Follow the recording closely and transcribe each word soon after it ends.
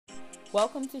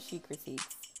Welcome to She Critiques,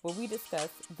 where we discuss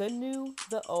the new,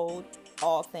 the old,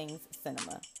 all things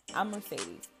cinema. I'm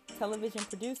Mercedes, television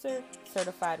producer,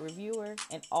 certified reviewer,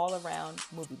 and all around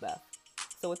movie buff.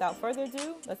 So without further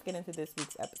ado, let's get into this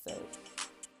week's episode.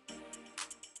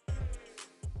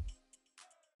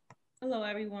 Hello,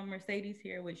 everyone. Mercedes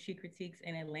here with She Critiques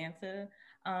in Atlanta.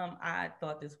 I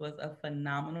thought this was a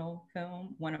phenomenal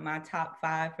film, one of my top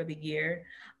 5 for the year.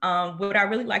 What I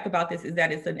really like about this is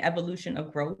that it's an evolution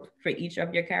of growth for each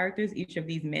of your characters, each of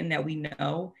these men that we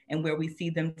know and where we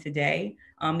see them today.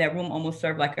 That room almost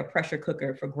served like a pressure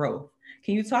cooker for growth.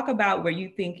 Can you talk about where you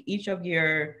think each of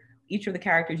the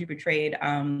characters you portrayed,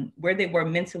 where they were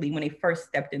mentally when they first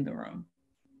stepped in the room?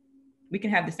 We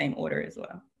can have the same order as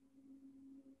well.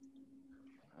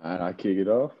 And I kick it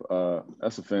off.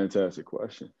 That's a fantastic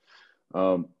question.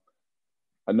 I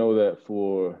know that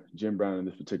for Jim Brown in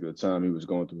this particular time, he was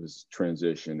going through his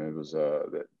transition. It was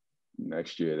that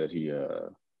next year that he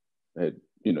had,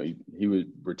 he was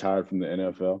retired from the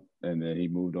NFL, and then he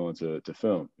moved on to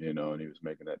film, and he was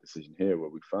making that decision here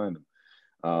where we find him.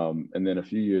 And then a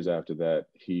few years after that,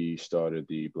 he started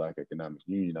the Black Economic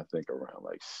Union, I think around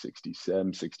like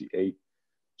 67, 68.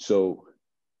 So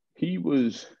he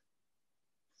was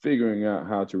figuring out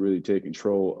how to really take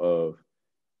control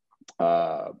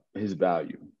of his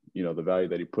value, the value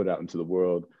that he put out into the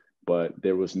world, but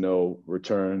there was no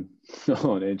return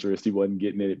on interest. He wasn't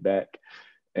getting it back.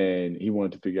 And he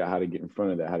wanted to figure out how to get in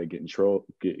front of that, how to get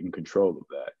in control of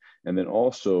that. And then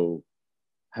also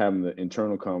having the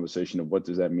internal conversation of what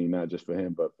does that mean, not just for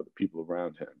him, but for the people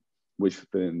around him, which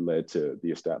then led to the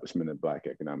establishment of Black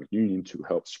Economic Union to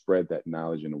help spread that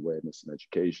knowledge and awareness and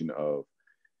education of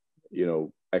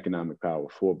economic power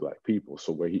for Black people.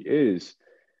 So where he is,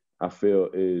 I feel,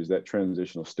 is that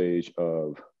transitional stage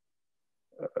of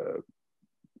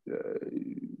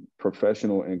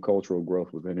professional and cultural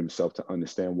growth within himself to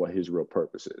understand what his real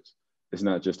purpose is. It's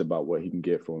not just about what he can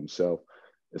get for himself.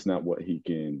 It's not what he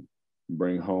can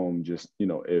bring home. Just,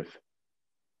 if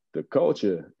the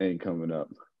culture ain't coming up,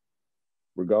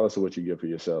 regardless of what you get for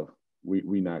yourself,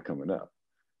 we not coming up.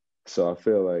 So I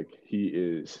feel like he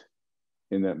is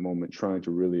in that moment trying to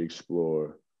really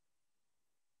explore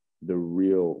the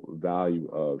real value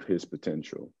of his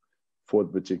potential for the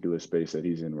particular space that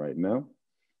he's in right now,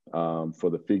 for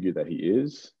the figure that he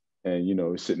is. And,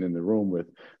 sitting in the room with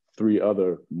 3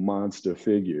 other monster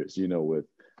figures, with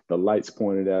the lights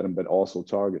pointed at him, but also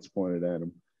targets pointed at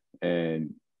him.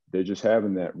 And they're just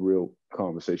having that real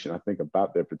conversation, I think,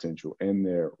 about their potential and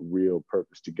their real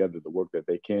purpose together, the work that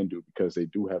they can do, because they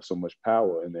do have so much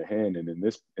power in their hand. And in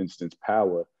this instance,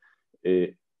 power,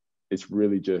 it's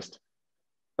really just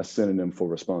a synonym for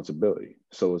responsibility.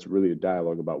 So it's really a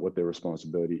dialogue about what their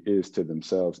responsibility is to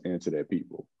themselves and to their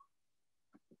people.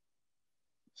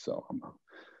 So I'm gonna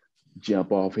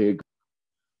jump off here.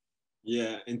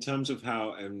 Yeah, in terms of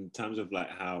how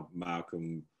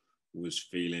Malcolm was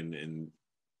feeling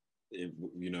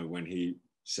when he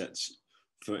sets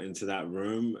foot into that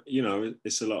room,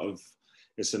 it's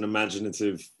an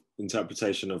imaginative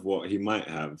interpretation of what he might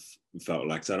have felt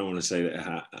like. So I don't want to say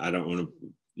that, I don't want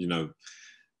to,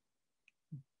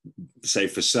 say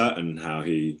for certain how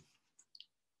he,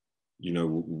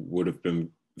 would have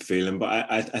been feeling. But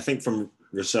I think from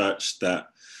research that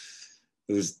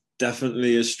there was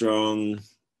definitely a strong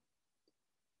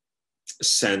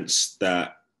sense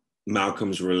that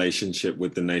Malcolm's relationship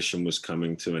with the nation was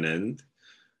coming to an end,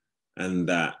 and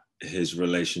that his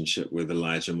relationship with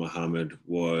Elijah Muhammad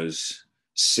was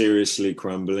seriously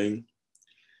crumbling.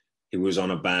 He was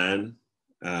on a ban.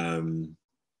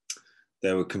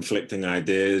 There were conflicting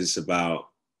ideas about,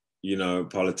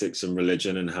 politics and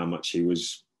religion, and how much he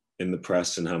was in the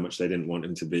press and how much they didn't want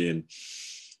him to be in.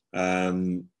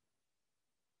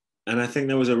 And I think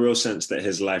there was a real sense that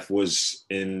his life was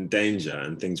in danger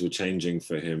and things were changing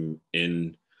for him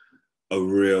in a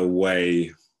real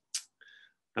way.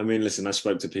 I mean, listen, I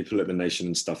spoke to people at The Nation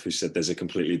and stuff who said there's a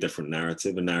completely different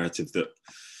narrative, a narrative that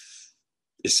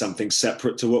is something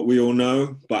separate to what we all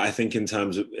know. But I think in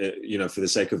terms of, for the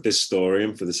sake of this story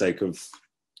and for the sake of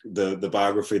the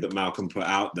biography that Malcolm put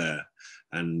out there,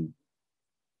 and,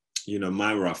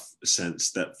 my rough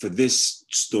sense that for this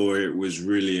story, it was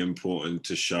really important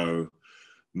to show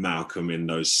Malcolm in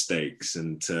those stakes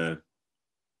and to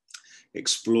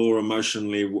explore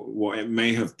emotionally what it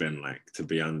may have been like to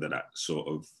be under that sort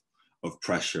of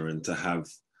pressure and to have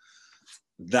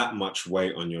that much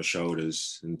weight on your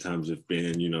shoulders in terms of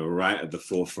being, right at the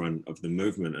forefront of the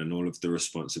movement, and all of the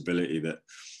responsibility that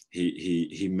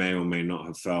he may or may not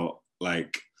have felt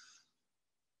like.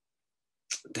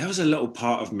 There was a little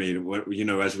part of me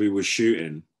that, as we were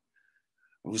shooting,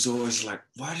 I was always like,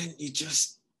 why didn't you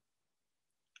just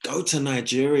go to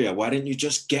Nigeria? Why didn't you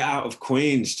just get out of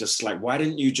Queens? Just like, why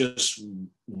didn't you just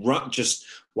run?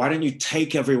 Why didn't you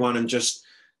take everyone and just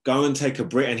go and take a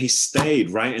break? And he stayed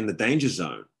right in the danger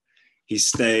zone. He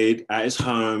stayed at his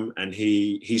home, and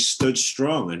he stood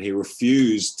strong, and he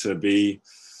refused to be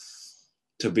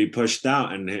pushed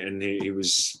out. And he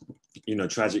was, you know,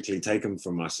 tragically taken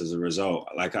from us as a result.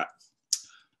 Like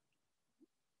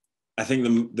I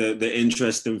think the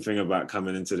interesting thing about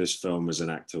coming into this film as an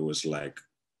actor was like,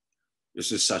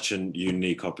 this is such a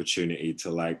unique opportunity to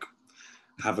like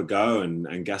have a go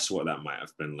and guess what that might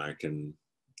have been like, and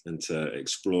to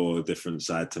explore a different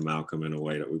side to Malcolm in a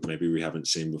way that maybe we haven't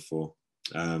seen before.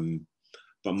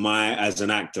 But as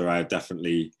an actor, I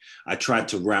tried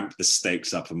to ramp the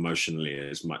stakes up emotionally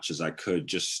as much as I could,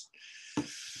 just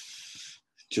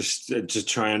to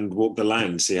try and walk the line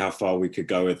and see how far we could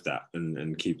go with that,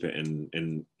 and keep it in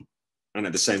and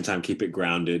at the same time keep it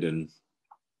grounded and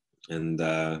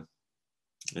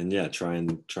yeah, try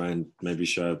and maybe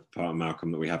show a part of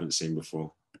Malcolm that we haven't seen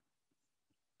before.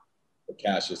 For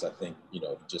Cassius, I think, you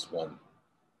know, he just won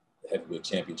the heavyweight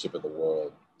championship of the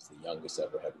world. He's the youngest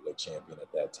ever heavyweight champion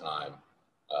at that time.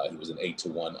 He was an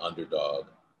 8-1 underdog.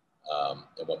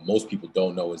 And what most people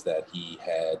don't know is that he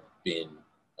had been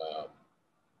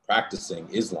practicing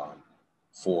Islam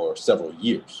for several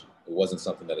years. It wasn't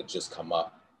something that had just come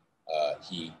up.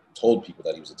 He told people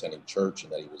that he was attending church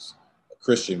and that he was a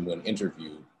Christian when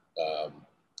interviewed.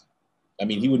 I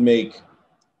mean, he would make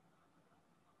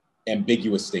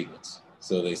ambiguous statements.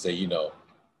 So they say, you know,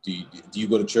 do you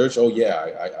go to church? Oh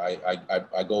yeah,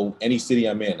 I go any city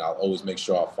I'm in. I'll always make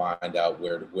sure I'll find out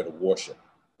where to worship,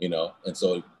 you know. And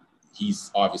so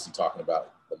he's obviously talking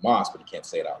about the mosque, but he can't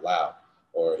say it out loud.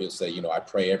 Or he'll say, you know, I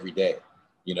pray every day,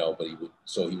 you know. But he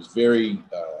was very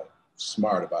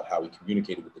smart about how he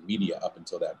communicated with the media up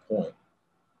until that point,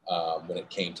 when it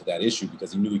came to that issue,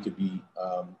 because he knew he could be,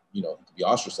 you know, he could be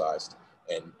ostracized,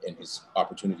 and his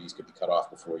opportunities could be cut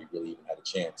off before he really even had a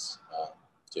chance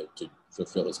to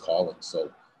fulfill his calling. So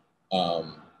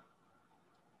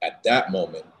at that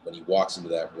moment, when he walks into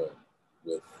that room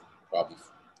with probably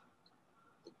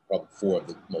four of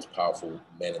the most powerful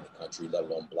men in the country, let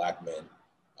alone black men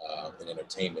in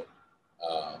entertainment,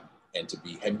 and to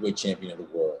be heavyweight champion of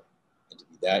the world, and to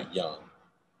be that young,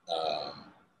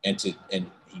 and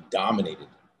he dominated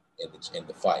in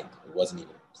the fight. It wasn't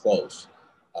even close.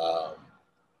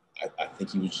 I think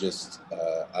he was just,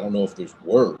 I don't know if there's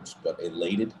words, but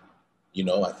elated. You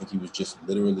know, I think he was just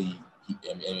literally,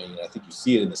 I think you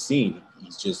see it in the scene.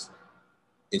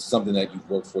 It's something that you've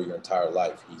worked for your entire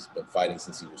life. He's been fighting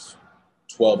since he was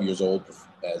 12 years old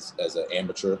as an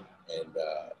amateur. And,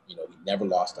 you know, he never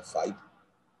lost a fight.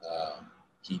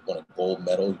 He won a gold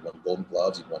medal, he won Golden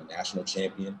Gloves, he won national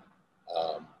champion,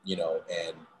 you know,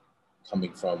 and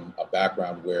coming from a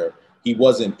background where he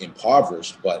wasn't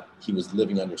impoverished, but he was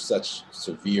living under such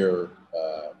severe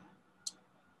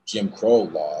Jim Crow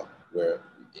law, where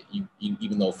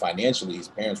even though financially his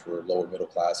parents were lower middle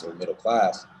class or middle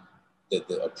class,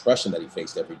 the oppression that he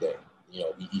faced every day. You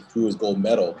know, he threw his gold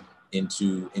medal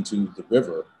into the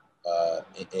river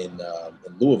in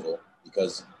Louisville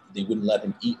because they wouldn't let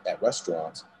him eat at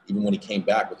restaurants, even when he came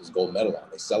back with his gold medal on.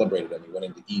 They celebrated him. He went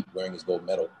in to eat wearing his gold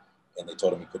medal, and they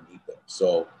told him he couldn't eat there.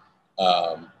 So,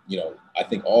 you know, I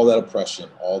think all that oppression,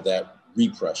 all that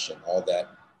repression, all that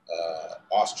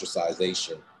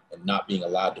ostracization, and not being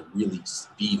allowed to really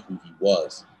be who he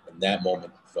was, in that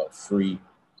moment, he felt free,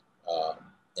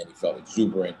 and he felt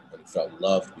exuberant, and he felt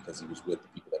loved because he was with the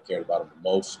people that cared about him the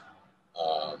most.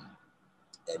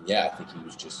 And yeah, I think he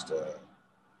was just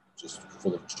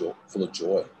full of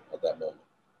joy at that moment.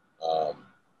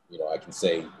 You know, I can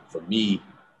say for me,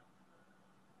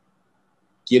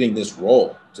 getting this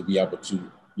role to be able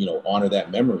to, you know, honor that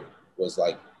memory was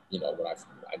like, you know, when I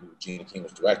knew Regina King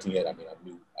was directing it. I mean, I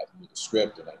knew the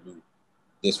script, and I knew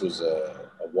this was a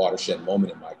watershed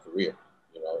moment in my career,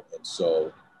 you know. And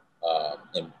so,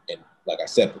 and like I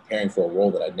said, preparing for a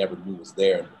role that I never knew was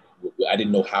there, and I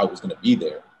didn't know how it was going to be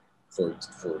there for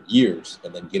years,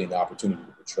 and then getting the opportunity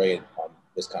to portray it on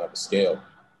this kind of a scale,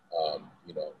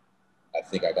 you know, I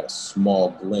think I got a small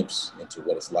glimpse into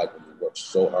what it's like when you work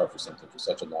so hard for something for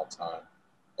such a long time,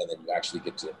 and then you actually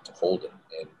get to hold it,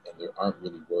 and there aren't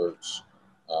really words,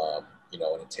 you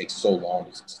know, and it takes so long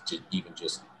to even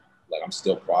just, like, I'm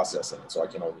still processing it, so I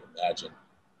can only imagine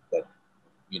that,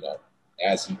 you know,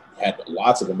 as he had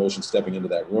lots of emotion stepping into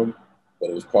that room, but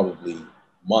it was probably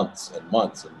months and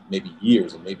months and maybe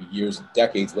years and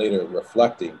decades later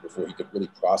reflecting before he could really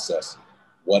process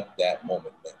what that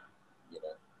moment meant, you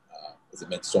know, because it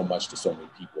meant so much to so many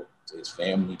people to his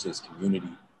family, to his community,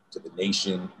 to the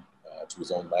nation, to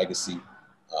his own legacy,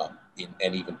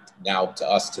 and even now to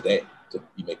us today to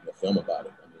be making a film about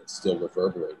it. I mean, it's still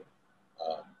reverberating.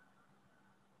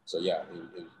 So yeah,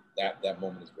 that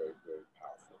moment is very, very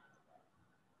powerful.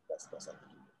 That's how I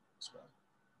think describe.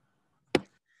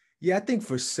 Yeah, I think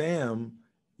for Sam,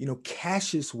 you know,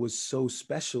 Cassius was so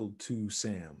special to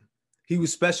Sam. He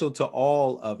was special to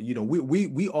all of, you know,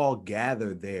 we all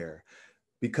gather there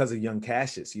because of young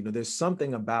Cassius. You know, there's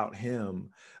something about him.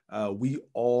 We're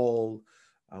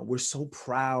so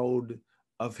proud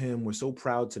of him. We're so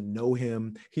proud to know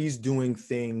him. He's doing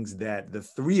things that the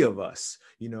three of us,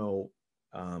 you know,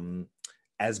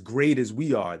 as great as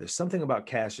we are, there's something about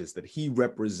Cassius that he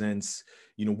represents.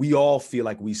 You know, we all feel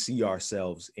like we see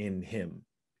ourselves in him,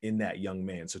 in that young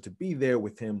man. So to be there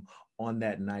with him on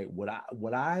that night, what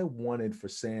I wanted for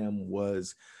Sam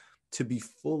was to be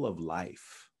full of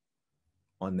life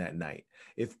on that night.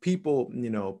 If people,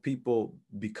 you know,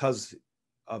 because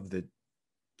of the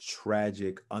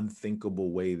tragic,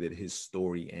 unthinkable way that his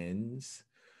story ends,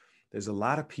 there's a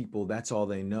lot of people, that's all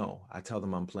they know. I tell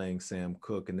them I'm playing Sam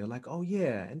Cooke and they're like, oh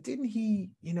yeah, and didn't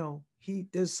he, you know,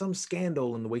 there's some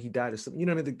scandal in the way he died or something, you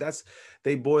know what I mean?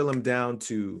 They boil him down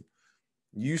to,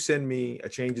 you send me, a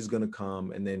change is gonna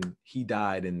come, and then he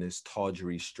died in this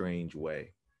tawdry, strange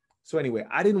way. So anyway,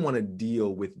 I didn't want to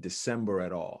deal with December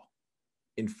at all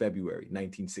in February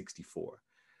 1964.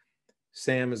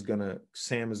 Sam is gonna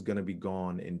be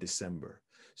gone in December.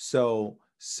 So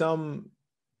some,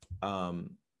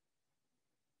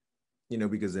 you know,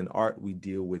 because in art we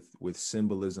deal with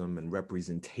symbolism and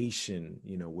representation.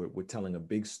 You know, we're telling a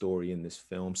big story in this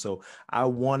film. So I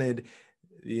wanted,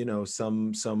 you know,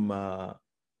 some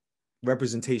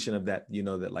representation of that, you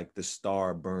know, that like the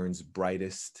star burns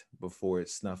brightest before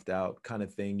it's snuffed out kind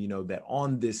of thing, you know, that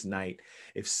on this night,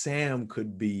 if Sam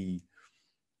could be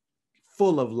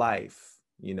full of life,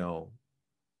 you know,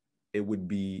 it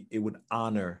would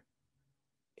honor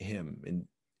him. And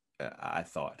I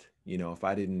thought, you know,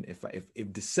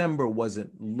 if December wasn't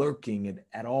lurking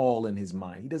at all in his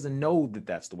mind, he doesn't know that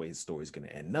that's the way his story is going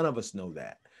to end. None of us know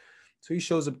that. So he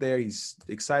shows up there. He's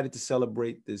excited to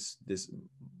celebrate this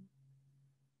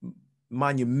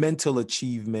monumental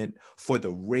achievement for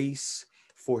the race,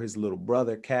 for his little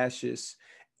brother Cassius,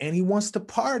 and he wants to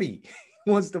party.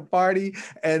 He wants to party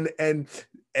and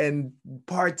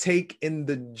partake in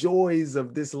the joys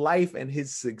of this life and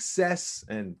his success.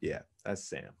 And yeah, that's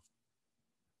Sam.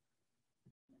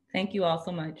 Thank you all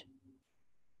so much.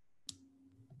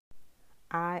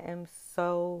 I am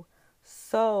so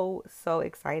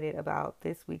excited about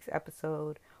this week's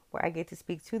episode where I get to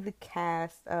speak to the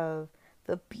cast of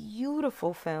the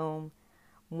beautiful film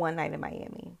One Night in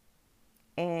Miami.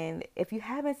 And if you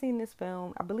haven't seen this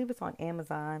film, I believe it's on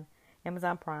Amazon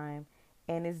Prime,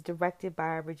 and it's directed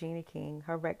by Regina King,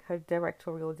 her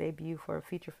directorial debut for a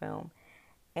feature film.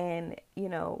 And, you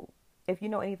know, if you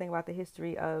know anything about the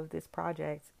history of this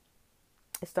project,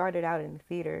 it started out in the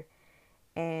theater,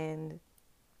 and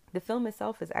the film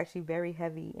itself is actually very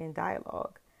heavy in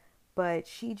dialogue, but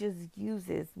she just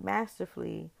uses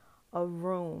masterfully a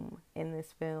room in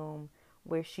this film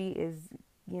where she is,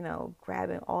 you know,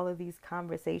 grabbing all of these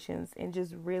conversations and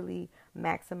just really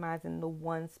maximizing the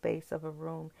one space of a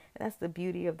room. And that's the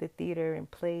beauty of the theater and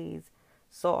plays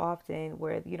so often,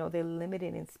 where, you know, they're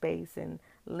limited in space and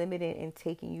limited in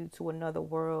taking you to another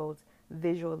world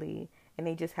visually, and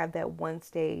they just have that one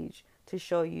stage to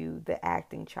show you the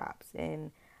acting chops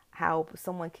and how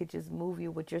someone could just move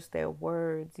you with just their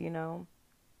words, you know.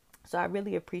 So I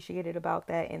really appreciated about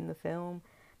that in the film,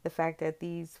 the fact that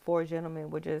these four gentlemen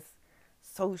were just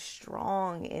so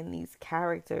strong in these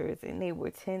characters, and they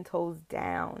were 10 toes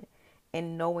down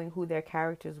in knowing who their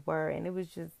characters were, and it was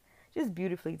just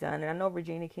beautifully done. And I know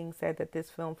Regina King said that this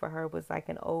film for her was like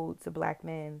an ode to Black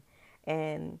men,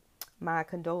 and my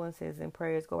condolences and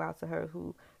prayers go out to her,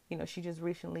 who, you know, she just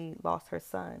recently lost her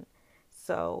son.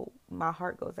 So my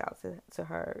heart goes out to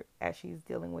her as she's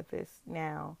dealing with this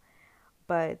now.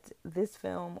 But this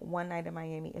film, One Night in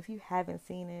Miami, if you haven't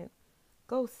seen it,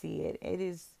 go see it. It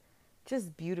is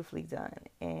just beautifully done.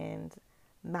 And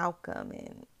Malcolm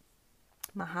and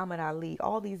Muhammad Ali,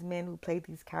 all these men who played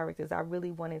these characters, I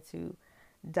really wanted to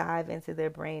dive into their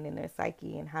brain and their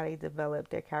psyche and how they develop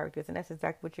their characters. And that's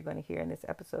exactly what you're going to hear in this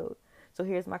episode. So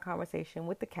here's my conversation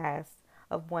with the cast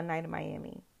of One Night in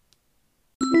Miami.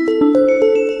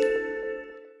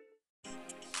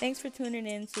 Thanks for tuning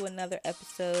in to another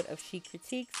episode of Chic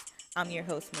Critiques. I'm your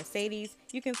host, Mercedes.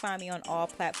 You can find me on all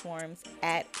platforms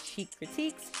at Chic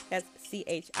Critiques. That's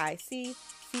CHICCRITIQUES.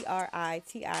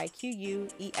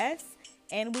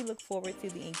 And we look forward to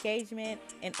the engagement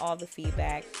and all the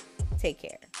feedback. Take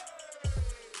care.